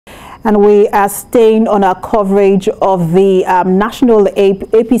And we are staying on our coverage of the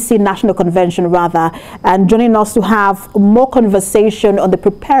APC National Convention, and joining us to have more conversation on the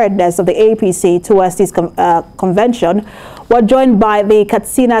preparedness of the APC towards this convention. We're joined by the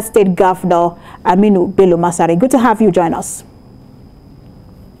Katsina State Governor, Aminu Bello Masari. Good to have you join us.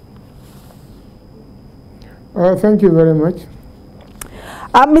 Thank you very much.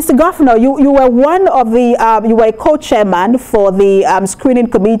 Mr. Governor, you were one of the, you were a co-chairman for the screening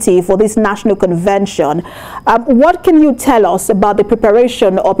committee for this national convention. What can you tell us about the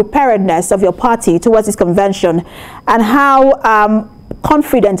preparation or preparedness of your party towards this convention, and how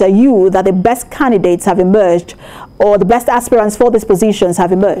confident are you that the best candidates have emerged, or the best aspirants for these positions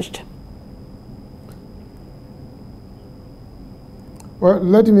have emerged? Well,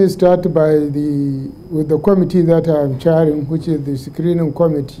 let me start with the committee that I'm chairing, which is the screening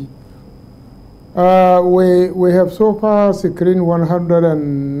committee. We have so far screened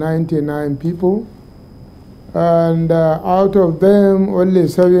 199 people, and out of them only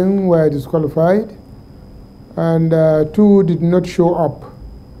 7 were disqualified, and 2 did not show up.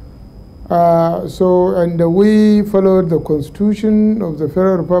 We followed the Constitution of the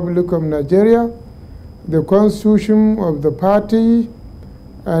Federal Republic of Nigeria, the Constitution of the party,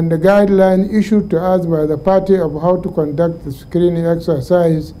 and the guideline issued to us by the party of how to conduct the screening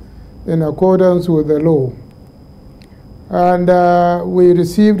exercise in accordance with the law. And we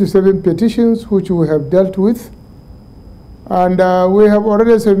received 7 petitions which we have dealt with, and we have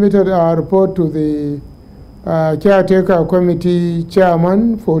already submitted our report to the caretaker committee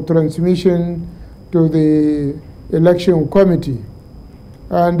chairman for transmission to the election committee.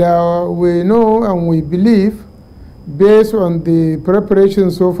 And we know and we believe, based on the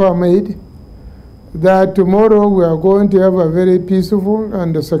preparations so far made, that tomorrow we are going to have a very peaceful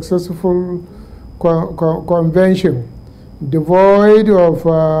and successful convention, devoid of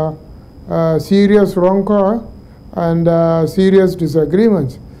serious rancor and serious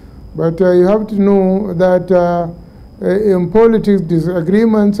disagreements. But you have to know that in politics,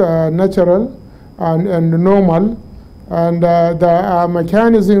 disagreements are natural and normal, and there are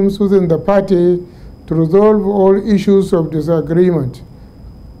mechanisms within the party to resolve all issues of disagreement.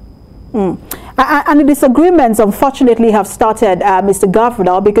 And the disagreements, unfortunately, have started, Mr.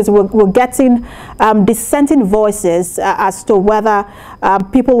 Governor, because we're getting dissenting voices as to whether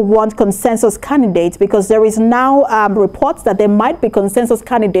people want consensus candidates, because there is now reports that there might be consensus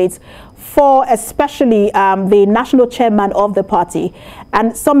candidates for especially the national chairman of the party.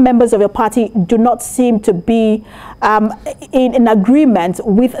 And some members of your party do not seem to be in agreement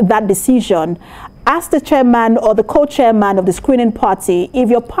with that decision. As the chairman or the co-chairman of the screening party, if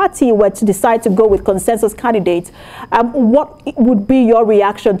your party were to decide to go with consensus candidates, what would be your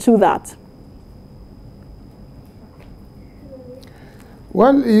reaction to that?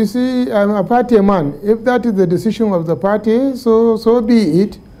 Well, you see, I'm a party man. If that is the decision of the party, so be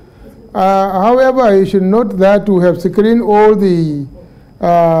it. However, you should note that we have screened all the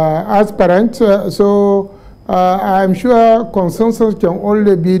aspirants, I'm sure consensus can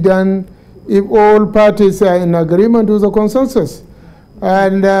only be done if all parties are in agreement with the consensus.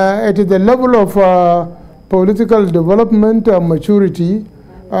 And at the level of political development and maturity,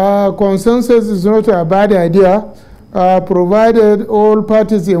 consensus is not a bad idea, provided all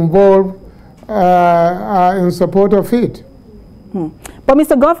parties involved are in support of it. But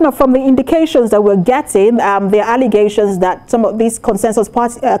Mr. Governor, from the indications that we're getting, there are allegations that some of these consensus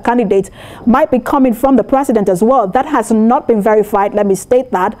candidates might be coming from the president as well. That has not been verified, let me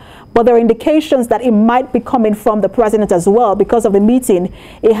state that, but there are indications that it might be coming from the president as well because of the meeting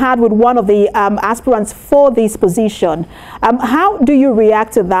he had with one of the aspirants for this position. How do you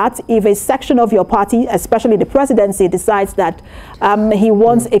react to that if a section of your party, especially the presidency, decides that he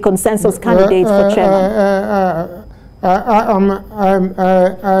wants a consensus candidate for chairman? I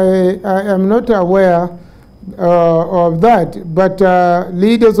am not aware of that, but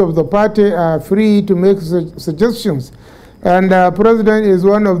leaders of the party are free to make suggestions. And the president is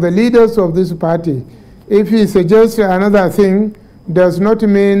one of the leaders of this party. If he suggests another thing, does not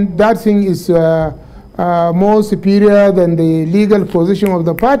mean that thing is more superior than the legal position of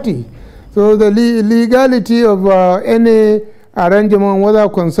the party. So the legality of any arrangement, whether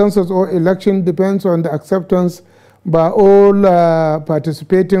consensus or election, depends on the acceptance by all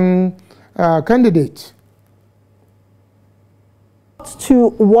participating candidates. To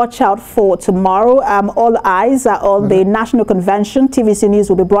watch out for tomorrow, all eyes are on the National Convention. TVC News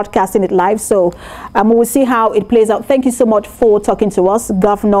will be broadcasting it live, so we will see how it plays out. Thank you so much for talking to us,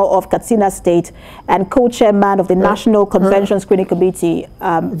 Governor of Katsina State and co-chairman of the National Convention Screening Committee.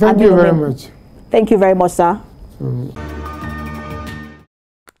 Thank you very much. Thank you very much, sir.